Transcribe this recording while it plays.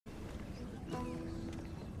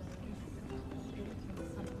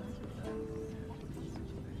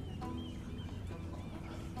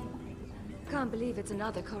can't believe it's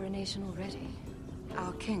another coronation already.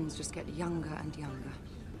 Our kings just get younger and younger.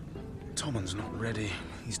 Tommen's not ready.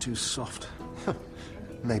 He's too soft.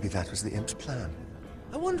 Maybe that was the imp's plan.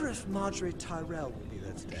 I wonder if Marjorie Tyrell will be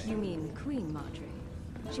there today. You mean Queen Marjorie?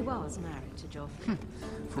 She was married to Joffrey.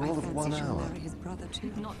 For all of 1 hour. Marry his brother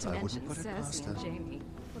too. Not to mention wouldn't put it past Cersei and her. Jaime.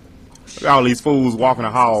 Look at all these fools walking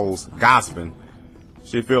the halls, gossiping.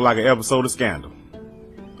 Shit feel like an episode of Scandal.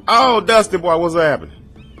 Oh, Dusty boy, what's happening?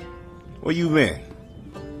 Where you been?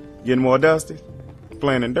 Getting more dusty?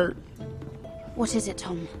 Playing in dirt? What is it,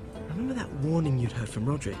 Tom? Remember that warning you'd heard from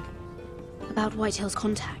Roderick? About Whitehill's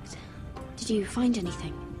contact. Did you find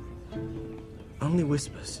anything? Only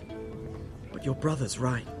whispers. But your brother's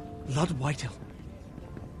right. Lord Whitehill.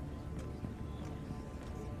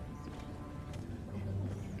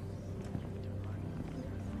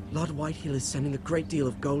 Lord Whitehill is sending a great deal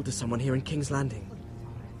of gold to someone here in King's Landing.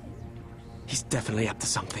 He's definitely up to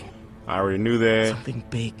something. I already knew that. Something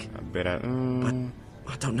big. I bet I... But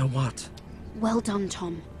I don't know what. Well done,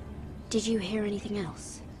 Tom. Did you hear anything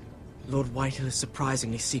else? Lord Whitehill is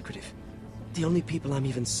surprisingly secretive. The only people I'm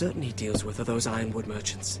even certain he deals with are those ironwood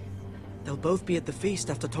merchants. They'll both be at the feast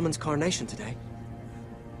after Tommen's coronation today.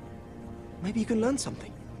 Maybe you can learn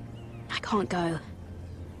something. I can't go.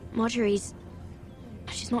 Marjorie's...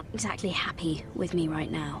 She's not exactly happy with me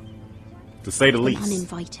right now. To say the I'm least.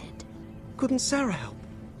 uninvited. Couldn't Sarah help?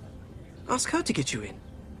 Ask her to get you in.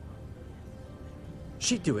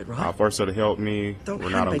 She'd do it, right? House Forrester to help me. Don't We're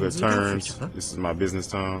not on good handmaidens look out for each terms. other? This is my business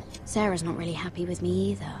time. Sarah's not really happy with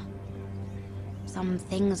me either. Some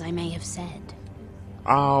things I may have said.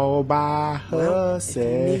 All by Well, if you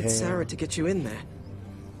herself. need Sarah to get you in there,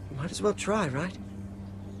 you might as well try, right?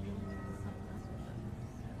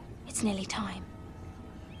 It's nearly time.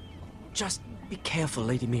 Just be careful,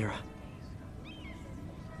 Lady Mira.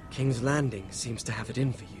 King's Landing seems to have it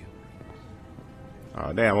in for you.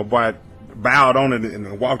 Oh, damn, my boy bowed on it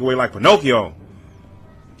and walked away like Pinocchio.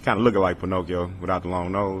 Kind of looking like Pinocchio without the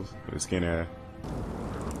long nose, with his skin hair.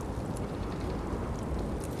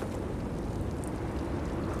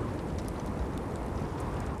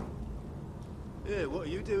 Yeah, what are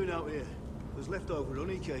you doing out here? There's leftover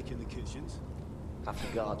honey cake in the kitchens. Have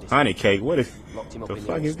to guard this. Honey cake, what is... Locked him up the in the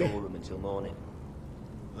fuck old is that? storeroom until morning.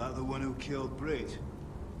 That the one who killed Brit?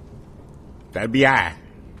 That'd be I.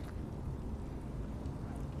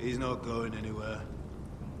 He's not going anywhere.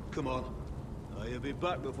 Come on. I'll be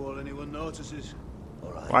back before anyone notices.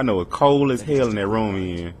 All right. Well, I know it's cold as hell in that room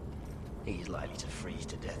he in. He's likely to freeze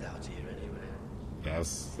to death out here anyway.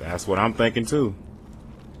 That's what I'm thinking too.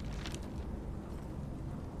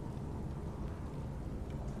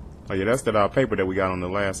 Oh yeah, that's that paper that we got on the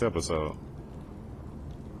last episode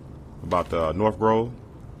about the North Grove.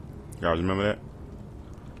 Y'all remember that?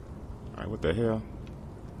 All right, what the hell?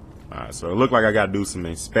 All right, so it looked like I got to do some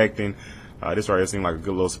inspecting. This right here seemed like a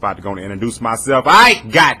good little spot to go and introduce myself. All right,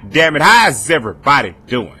 God damn it, how's everybody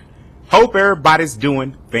doing? Hope everybody's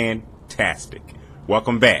doing fantastic.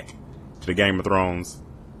 Welcome back to the Game of Thrones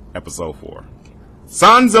episode 4.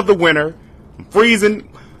 Sons of the Winter. I'm freezing.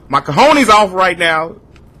 My cojones off right now.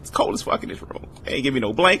 It's cold as fuck in this room. They ain't give me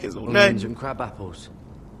no blankets, no Onions nothing. and crab apples.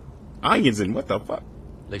 Onions and what the fuck?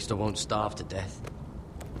 At least I won't starve to death.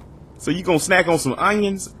 So you gonna snack on some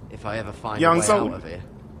onions? If I ever find Young a way soldier. out of here.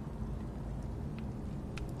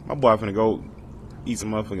 My boy finna go eat some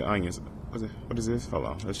motherfucking onions. What is this? Hold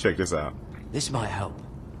on, let's check this out. This might help.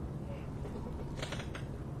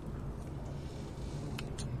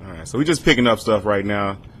 Alright, so we just picking up stuff right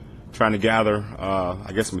now. Trying to gather,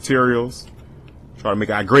 I guess, materials. Try to make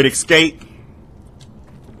our great escape.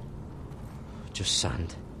 Just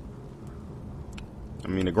sand. I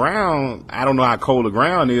mean, the ground, I don't know how cold the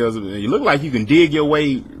ground is. You look like you can dig your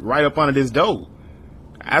way right up under this dough.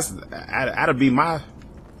 That'd be my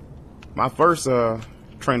first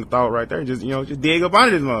train of thought right there. Just, just dig up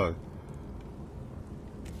under this mug.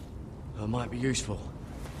 That might be useful.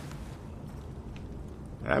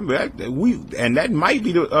 That might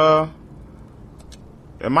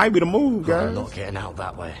be the move, guys. I'm not getting out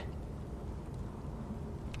that way.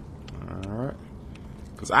 Alright.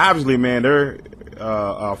 Because obviously, man,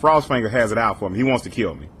 Frostfinger has it out for me. He wants to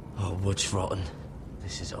kill me. Oh, wood's rotten.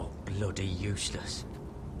 This is all bloody useless.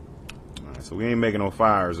 Alright, so we ain't making no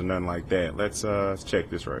fires or nothing like that. Let's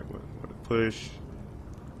check this right. Push.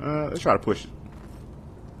 Let's try to push it.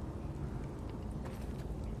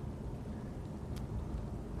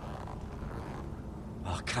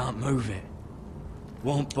 I can't move it.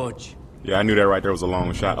 Won't budge. Yeah, I knew that right there was a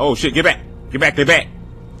long shot. Oh shit, get back! Get back, get back!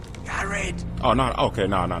 Garrett! Oh no, okay,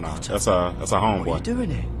 no. That's a homeboy. What are you doing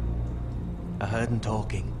here? I heard him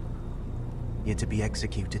talking. You're to be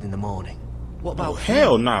executed in the morning. What about Oh,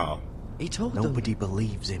 hell no. He told them. Nobody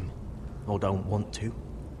believes him, or don't want to.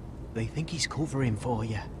 They think he's covering for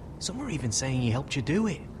you. Some are even saying he helped you do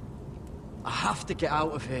it. I have to get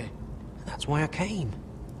out of here. That's why I came.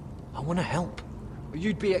 I want to help.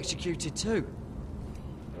 You'd be executed too.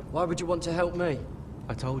 Why would you want to help me?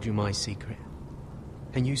 I told you my secret.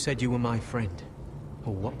 And you said you were my friend.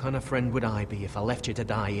 Well, what kind of friend would I be if I left you to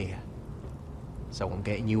die here? So I'm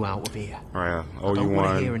getting you out of here. Alright, I don't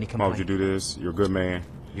wanna hear any why would you do this? You're a good man.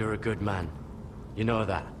 You're a good man. You know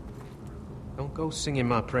that. Don't go singing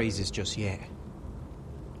my praises just yet.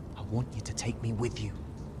 I want you to take me with you.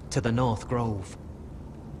 To the North Grove.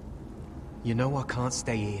 You know I can't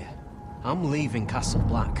stay here. I'm leaving Castle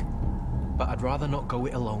Black. But I'd rather not go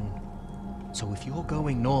it alone. So if you're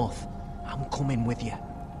going north, I'm coming with you.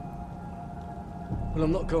 Well,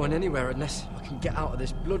 I'm not going anywhere unless I can get out of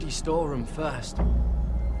this bloody storeroom first.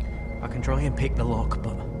 I can try and pick the lock,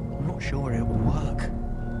 but I'm not sure it will work.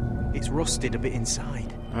 It's rusted a bit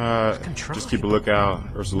inside. I can try, just keep a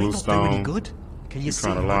lookout. There's a may loose not do any stone. good. Can you Keep see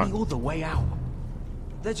trying to lock. any other way out?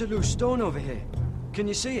 There's a loose stone over here. Can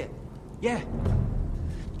you see it? Yeah.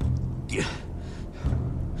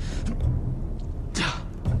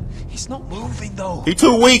 He's not moving though. He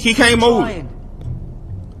too weak. He can't move. Trying.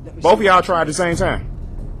 Let me Both see. of y'all tried at the same time.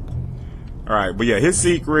 All right, but yeah, his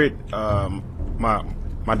secret,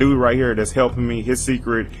 my dude right here that's helping me, his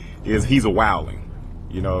secret is he's a wildling,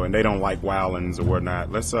 you know, and they don't like wildlings or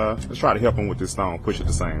whatnot. Let's try to help him with this stone, push at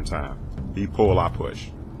the same time. He pull, I push.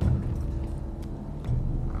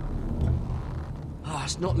 Ah,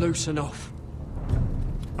 it's not loose enough.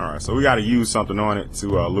 All right, so we got to use something on it to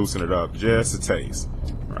loosen it up, just a taste.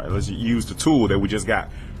 All right, let's use the tool that we just got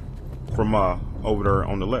from over there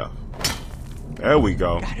on the left. There we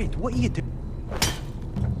go. Garrett, what are you doing?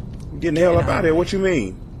 Getting the hell up out of here. What you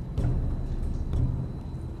mean?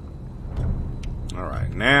 All right,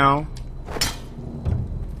 now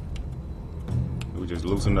we just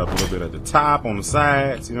loosen up a little bit at the top, on the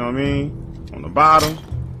sides. You know what I mean? On the bottom,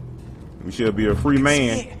 we should be a free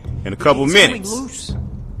man in a couple It's minutes. going loose.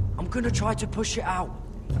 I'm gonna try to push it out.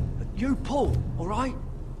 You pull, all right?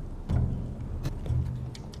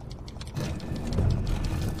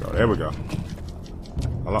 So there we go.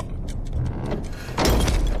 Hello.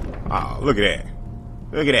 Ah, look at that.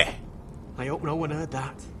 Look at that. I hope no one heard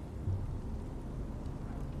that.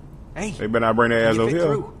 Hey, They better not bring their ass You over fit here.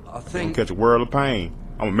 through, I I'm think. catch a world of pain.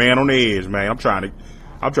 I'm a man on the edge, man. I'm trying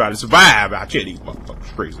to survive out here. These motherfucking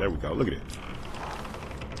streets. There we go. Look at it.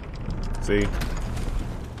 See?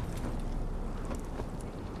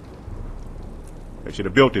 They should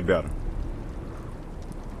have built it better.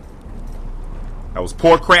 That was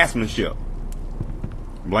poor craftsmanship.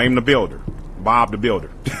 Blame the builder. Bob the builder.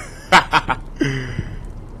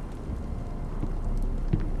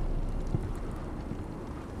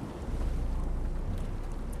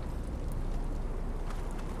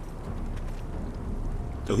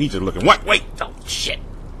 So he's just looking. What? Wait. Oh, shit.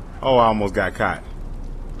 Oh, I almost got caught.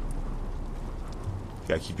 You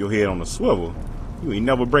gotta keep your head on the swivel. You ain't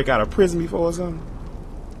never break out of prison before or something?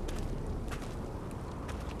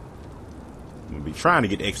 I'm gonna be trying to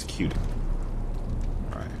get executed.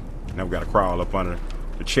 Alright. Now we gotta crawl up under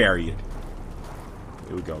the chariot.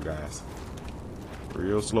 Here we go, guys.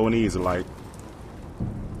 Real slow and easy, like.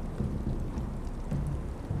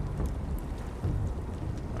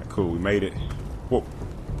 Alright, cool. We made it. Whoa.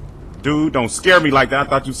 Dude, don't scare me like that. I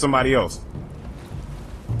thought you was somebody else.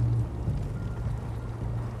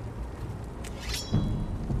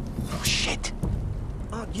 Oh shit!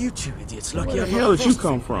 Aren't you two idiots lucky Where the I'm hell not did you frosty?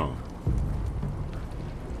 come from?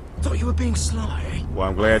 Thought you were being sly, eh? Well,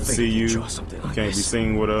 I'm glad to I see think you. you'd You try something like can't be this.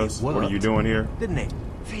 seen with us. It What are you worked. doing here? didn't it?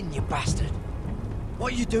 Finn, you bastard!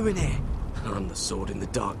 What are you doing here? I'm the sword in the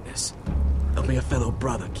darkness. Helping a fellow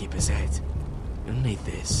brother keep his head. You'll need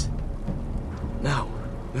this. Now,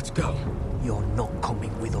 let's go. You're not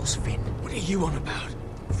coming with us, Finn. What are you on about?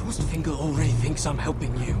 Frostfinger already thinks I'm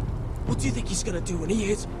helping you. What do you think he's gonna do when he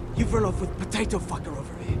hears you've run off with Potato Fucker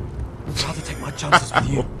over here? I'd rather take my chances with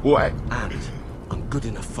you. What? And I'm good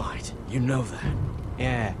in a fight. You know that.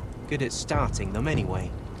 Yeah, good at starting them anyway.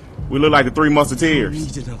 We look like the Three You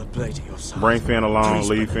Musketeers. need another blade at your side. Bring Finn along, Please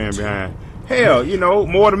leave bring Finn him behind. Hell, you know,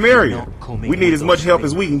 more the merrier. Not coming We need with as much us, help Finn.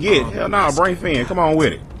 as we can get. Oh, Hell nah, bring Finn. Come on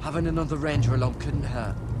with it. Having another ranger along couldn't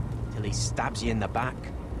hurt. Till he stabs you in the back.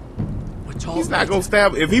 We're told He's not gonna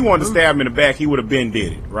stab. If he wanted to stab him in the back, he would have been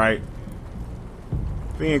did it, right?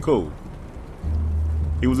 Finn cool.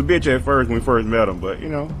 He was a bitch at first when we first met him, but you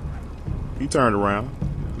know, he turned around.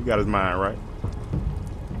 He got his mind right.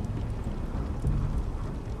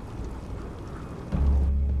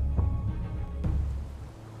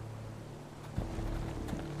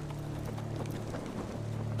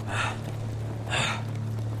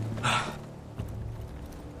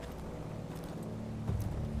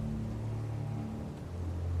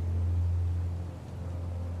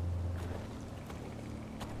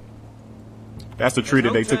 That's the tree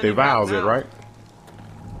that they took their vows at, right?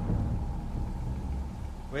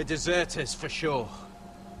 We're deserters for sure.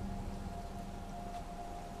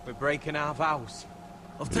 We're breaking our vows.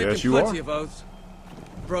 I've taken Yes, you plenty are. of oaths.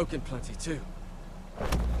 Broken plenty, too.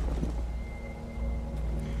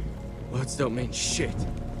 Words don't mean shit.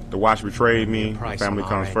 The watch betrayed me. Price Family on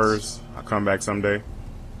comes our first. I'll come back someday.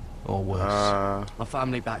 Or worse. My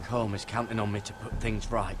family back home is counting on me to put things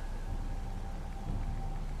right.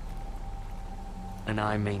 And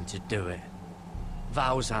I mean to do it.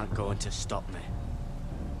 Vows aren't going to stop me.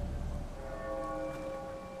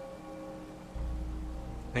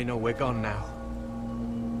 They know we're gone now.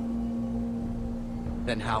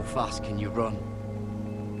 Then how fast can you run?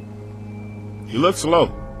 You look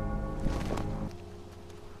slow.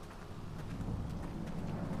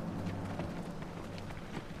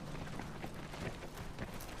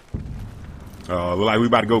 Look like we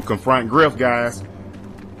about to go confront Gryff, guys.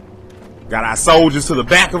 Got our soldiers to the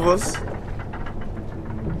back of us.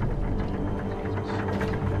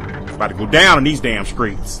 It's about to go down in these damn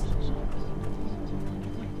streets.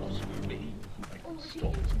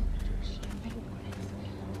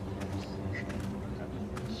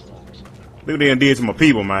 Look what they did to my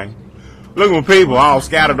people, man. Look at my people all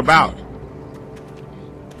scattered about.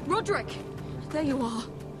 Roderick! There you are.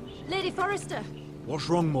 Lady Forrester. What's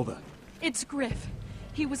wrong, Mother? It's Gryff.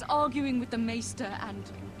 He was arguing with the maester and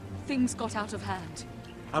things got out of hand.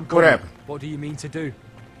 What happened? What do you mean to do?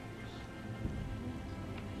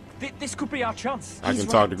 This could be our chance. I can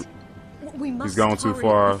talk to. We must He's gone too hurry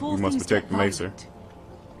far. before We must things protect get the maester. violent.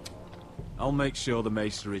 I'll make sure the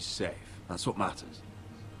maester is safe. That's what matters.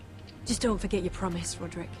 Just don't forget your promise,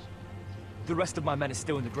 Roderick. The rest of my men are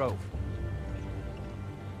still in the grove.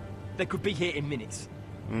 They could be here in minutes.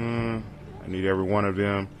 I need every one of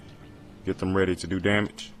them. Get them ready to do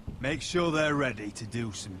damage. Make sure they're ready to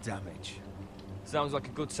do some damage. Sounds like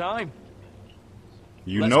a good time.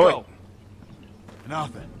 You Let's know go. it. Now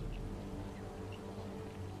then.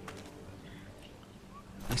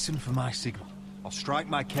 Listen for my signal. I'll strike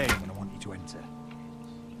my cane when I want you to enter.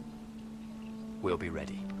 We'll be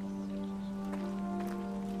ready.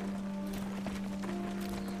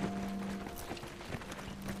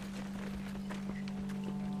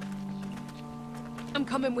 I'm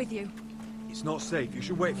coming with you. It's not safe. You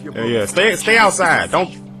should wait for your Yeah, brother. yeah. Stay outside.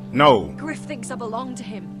 Don't. No. Gryff thinks I belong to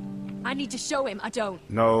him. I need to show him I don't.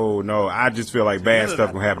 No. I just feel like bad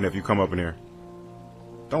stuff gonna happen if you come up in here.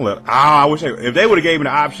 Don't let. I wish if they would have gave me the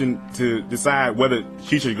option to decide whether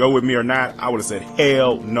she should go with me or not, I would have said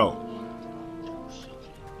hell no.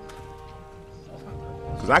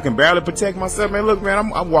 Cause I can barely protect myself, man. Look,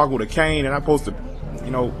 man, I'm walking with a cane, and I'm supposed to,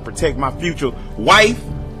 protect my future wife.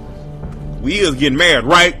 We is getting married,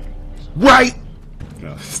 right? Right?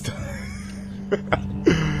 No.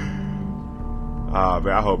 Man,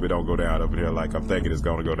 I hope it don't go down up in here like I'm thinking it's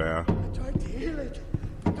gonna go down. Tried to heal it.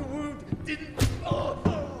 The wound didn't.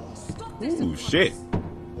 Ooh, shit.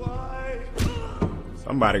 Why?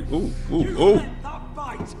 Somebody. Ooh. That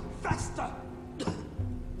bite fester.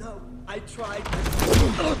 No, I tried.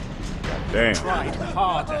 Damn. Tried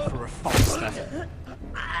harder for a Forrester.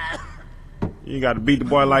 You ain't got to beat the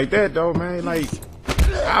boy like that, though, man. Like,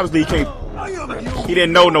 obviously he can't. He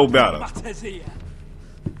didn't know no better. Matters here.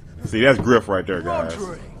 See, that's Gryff right there, guys.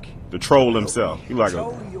 Roderick. The troll himself. He like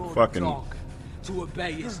Tell a your fucking. dog to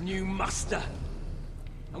obey his new master.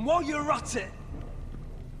 And while you're at it,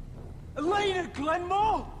 Elena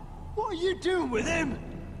Glenmore, what are you doing with him?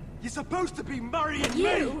 You're supposed to be marrying me.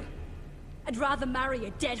 You? I'd rather marry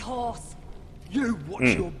a dead horse. You watch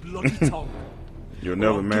your bloody tongue. You'll Or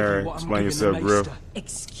never I'll give marry. you what I'm Explain giving the yourself, Gryff. maester.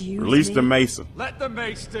 Excuse Release me? the mason. Let the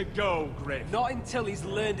maester go, Gryff. Not until he's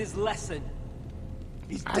learned his lesson.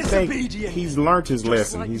 He's I think disobedient. he's learned his Just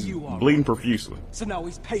lesson. like He's you are. bleeding profusely. So now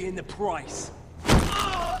he's paying the price.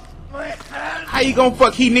 How you gonna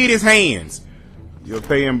fuck? He need his hands. You'll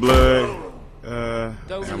pay in blood.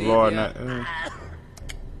 Don't I'm leave Lord. yet.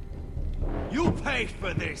 You'll pay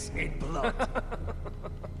for this in blood.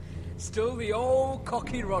 Still the old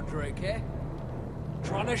cocky Roderick, eh?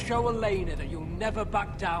 Trying to show Elena that you'll never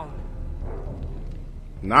back down.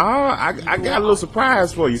 Nah, I got a little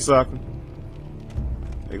surprise for you, sucker.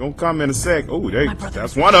 They gonna come in a sec. Oh,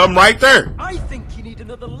 that's one of them right there. I think you need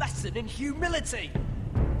another lesson in humility.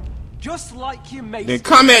 Just like your mate. Then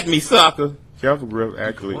come at me, sucker. Careful, Gryff.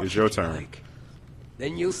 Actually, it's your turn.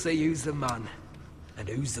 Then you'll see who's the man and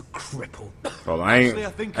who's the cripple. Hold on, I ain't Actually, I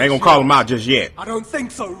think gonna call him out just yet. I don't think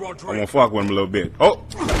so, I'm Roderick. gonna fuck with him a little bit. Oh,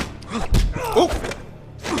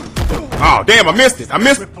 damn! I missed it. I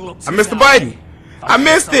missed the button. I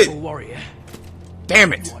missed it. Warrior.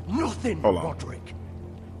 Damn it. Nothing, Hold on. Roderick.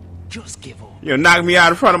 Just give up. You knock me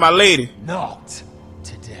out in front of my lady. Not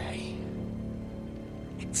today.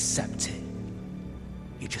 Accept it.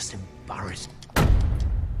 You're just embarrassed.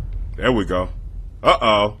 There we go.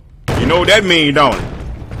 Uh-oh. You know what that mean, don't it?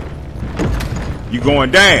 You going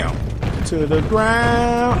down. To the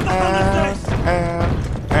ground.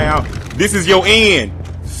 Ow. This is your end,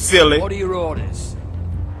 silly. What are your orders?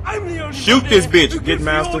 I'm the only Shoot one this here bitch, who get gives the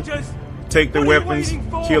master. orders. Take the What are you weapons. waiting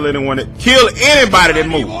for? Kill anyone that. Kill anybody that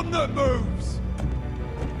moves. Anyone that moves.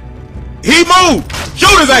 He moved!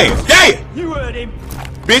 Shoot his ass! Damn! You heard him.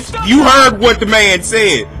 Bitch, you heard what the man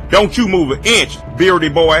said. Don't you move an inch, beardy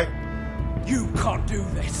boy. You can't do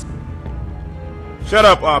this. Shut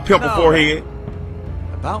up, pimple No. forehead.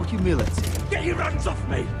 About humility. Get your hands off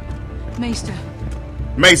me. Maester,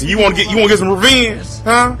 Mason, you want to get some revenge,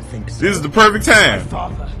 huh? This is the perfect time.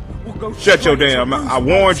 Father, we'll go Shut your straight to damn mouth. I Roosevelt.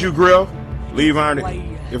 warned you, Gryff. Leave on it.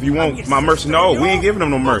 If you want my mercy, no, we ain't giving them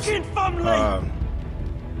no mercy. Let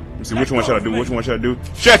me see, which one should I do? Which one should I do?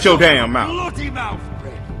 Shut your damn mouth. Bloody mouth.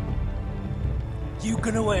 You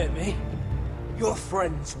gonna hurt me? Your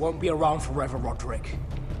friends won't be around forever, Roderick.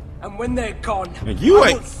 And when they're gone, And you I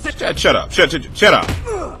ain't. will sit Shut up. Shut up.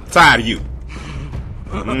 Tired of you.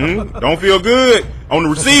 Don't feel good. On the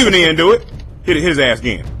receiving end, do it. Hit his ass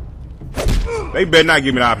again. They better not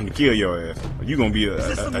give me the option to kill your ass. Or you gonna be a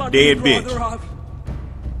dead bitch.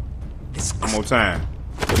 One more time.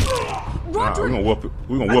 Nah, we gonna whoop it.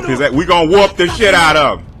 We gonna whoop his ass. We gonna whoop the shit out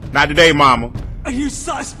of him. Not today, mama. Are you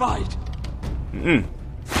satisfied? Woo!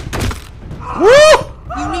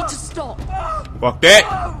 you need to stop. Fuck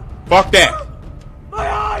that. Fuck that. My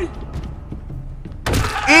eye!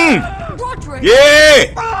 Roderick!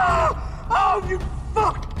 Yeah! Oh, you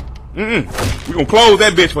fuck! We gonna close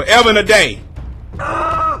that bitch forever and a day.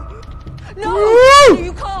 No! Woo!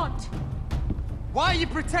 You can't! Why are you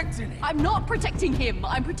protecting him? I'm not protecting him.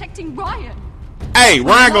 I'm protecting Ryan. Hey,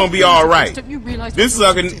 Ryan gonna be alright. Don't you realize This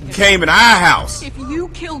what sucker you're doing? came in our house. If you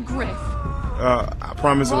kill Gryff, I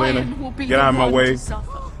promise, Ryan Elena. will be Get the out of my one way. to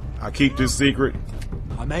suffer. I keep this secret.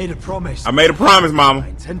 I made a promise. I made a promise, mama. I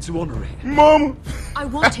intend to honor it. Mama. I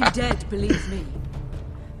want him dead, believe me.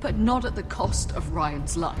 But not at the cost of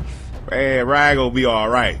Ryan's life. Hey, Ryan gonna be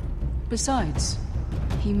alright. Besides,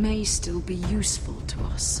 he may still be useful to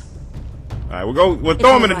us. Alright, we'll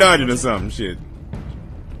throw him in the dungeon or something. Shit.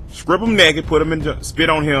 Strip him naked, put him in, spit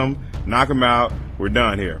on him, knock him out. We're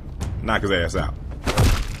done here. Knock his ass out.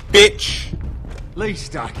 Bitch.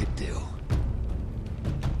 Least I could do.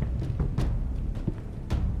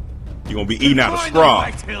 You're gonna be eating out of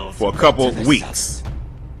straw for a couple of weeks.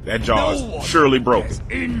 That jaw is surely broken.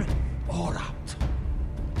 In or out.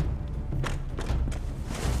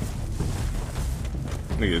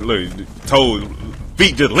 Nigga, look, toes,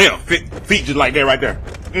 feet just limp. Feet just like that right there.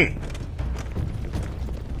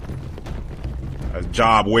 That's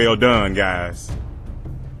job well done, guys.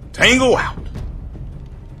 Tango out.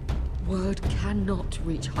 Word cannot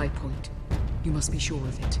reach High Point. You must be sure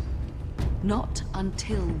of it. Not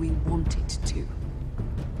until we want it to.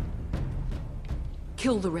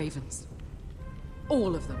 Kill the ravens.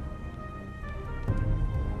 All of them.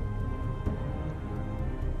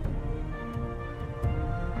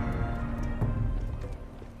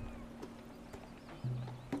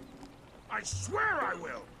 I swear I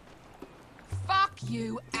will! Fuck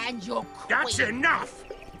you and your queen. That's enough!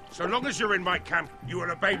 So long as you're in my camp, you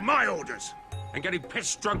will obey my orders. And getting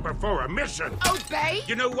pissed drunk before a mission. Obey?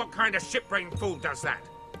 You know what kind of shit-brained fool does that?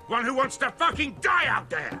 One who wants to fucking die out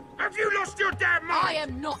there! Have you lost your damn mind? I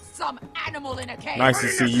am not some animal in a cage. Nice to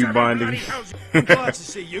see you, Bundy. Glad to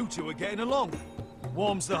see you two are getting along.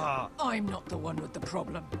 Warms the heart. I'm not the one with the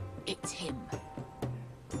problem. It's him.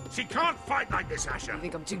 She can't fight like this, Asher. You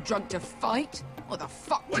think I'm too drunk to fight? What the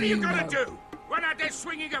fuck What do are you you gonna know? do? Run out there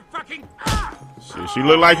swinging a fucking... Shit, she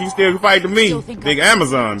look like she still can fight to me. Big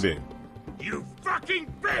Amazon bitch. You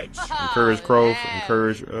fucking bitch! Encourage Crow,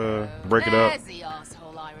 encourage, break it up. There's the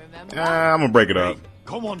asshole I remember. I'm gonna break it up.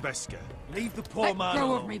 Come on, Beska. Leave the poor Let man go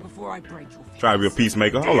alone. of me before I break your face. Try to be a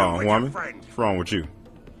peacemaker. Hold on, with your woman. friend. What's wrong with you?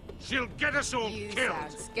 She'll get us all You killed.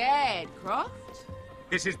 sound scared, Croft.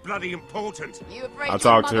 This is bloody important. You afraid I'll your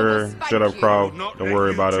talk to mother will her. spank Shut up, you? Crow. Not Don't let worry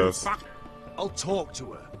you about two us. fuck- I'll talk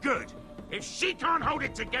to her. Good. If she can't hold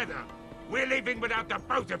it together, we're leaving without the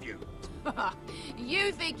both of you.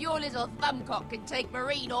 You think your little thumbcock can take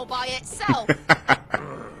Marine all by itself?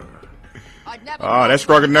 I'd never Oh, that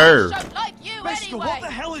struck a nerve. shut like you Beska, anyway. what the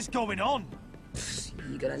hell is going on?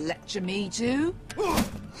 You gonna lecture me too?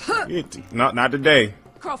 Not today.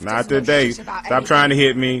 Croft Not doesn't know today. shit about Stop trying to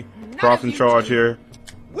hit me. Croft in you charge do. here.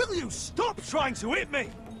 Will you stop trying to hit me?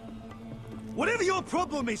 Whatever your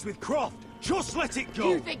problem is with Croft, Just let it go!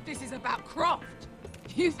 You think this is about Croft?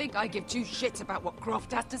 You think I give two shits about what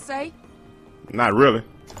Croft has to say? Not really.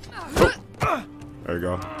 Oh. There you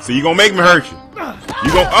go. See, you gonna make me hurt you.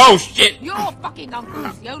 You gon' oh shit! Your fucking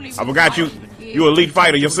uncle's the only I forgot you. reason I'm even You elite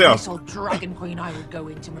fighter here. yourself. This old dragon queen, I would go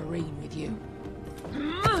into Marine with you.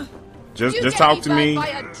 Just talk to me.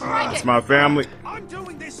 It's my family. I'm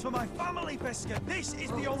doing this for my family, Beskar. This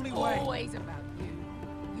is the only way. Always about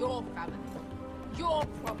you, your family, your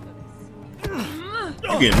problems.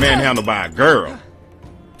 You getting manhandled by a girl.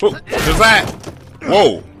 Oh, just that.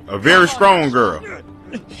 Whoa, a very strong girl.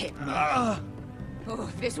 Hit me. Oh,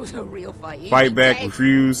 if this was a real fight. Fight back,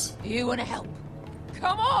 refuse. You wanna help?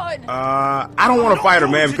 Come on. I don't want to fight her,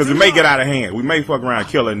 man, because it may get out of hand. We may fuck around and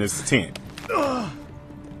kill her in this tent.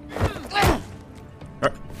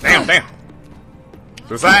 Damn.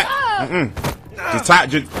 Just that.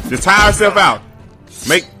 Just tire herself out.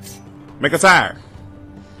 Make her tired.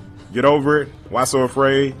 Get over it. Why so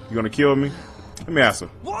afraid? You gonna kill me? Let me ask her.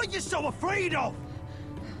 What are you so afraid of?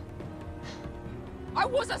 I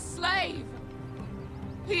was a slave.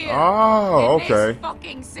 Here. Oh, in okay. This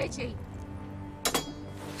fucking city.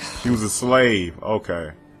 She was a slave.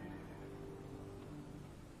 Okay.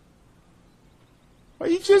 Well,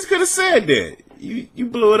 you just could have said that. You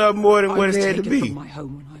blew it up more than what it had to be. From my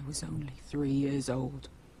home when I was only 3 years old.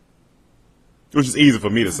 Which is easy for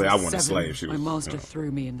me to say. I want a 7, slave. She was, my master you know.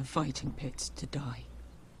 threw me in the fighting pits to die.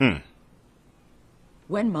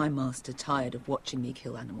 When my master tired of watching me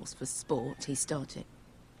kill animals for sport, he started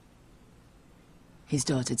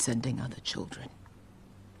sending other children.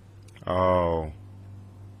 Oh.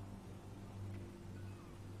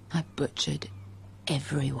 I butchered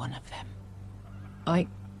every one of them.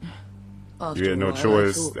 After You had a no while,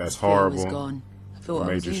 choice. I thought That's the fear was horrible. gone. I thought I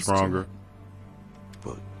Made was you used to stronger. it.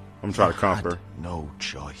 But I'm trying to comfort. no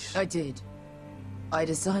choice. I did. I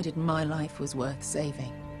decided my life was worth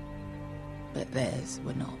saving. But theirs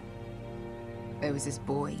were not. There was this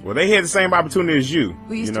boy. Well, they had the same opportunity as you.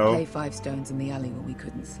 We used you to know. play 5 stones in the alley when we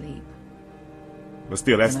couldn't sleep. But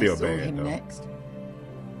still, that's When I still saw bad, him though. next,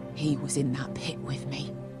 he was in that pit with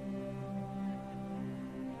me.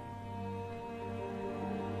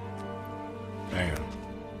 Damn.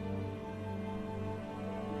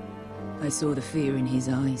 I saw the fear in his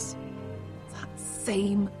eyes. That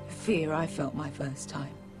same fear I felt my first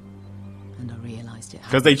time. And I realized it.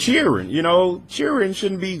 Because they cheering, you know. Cheering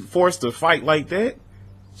shouldn't be forced to fight like that.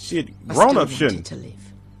 Shit, I grown-ups still shouldn't. wanted to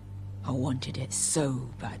live. I wanted it so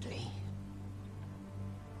badly.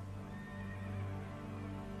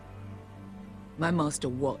 My master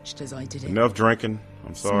watched as I did it. Enough drinking.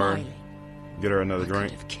 I'm sorry. Smiling. Get her another I drink.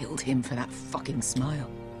 could have killed him for that fucking smile.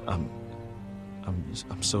 I'm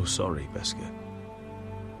so sorry, Beskar.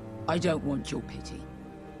 I don't want your pity.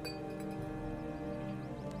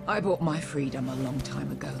 I bought my freedom a long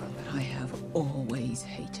time ago, but I have always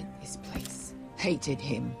hated this place. Hated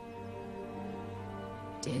him.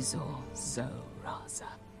 Dizor Zoraza.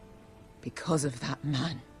 Because of that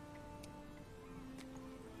man.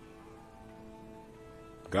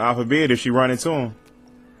 God forbid if she run into him.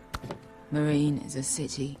 Marine is a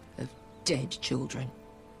city of dead children.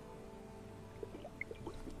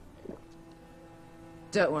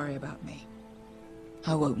 Don't worry about me.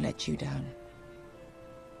 I won't let you down.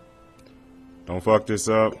 Don't fuck this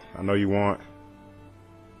up. I know you won't.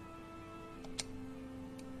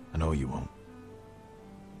 I know you won't.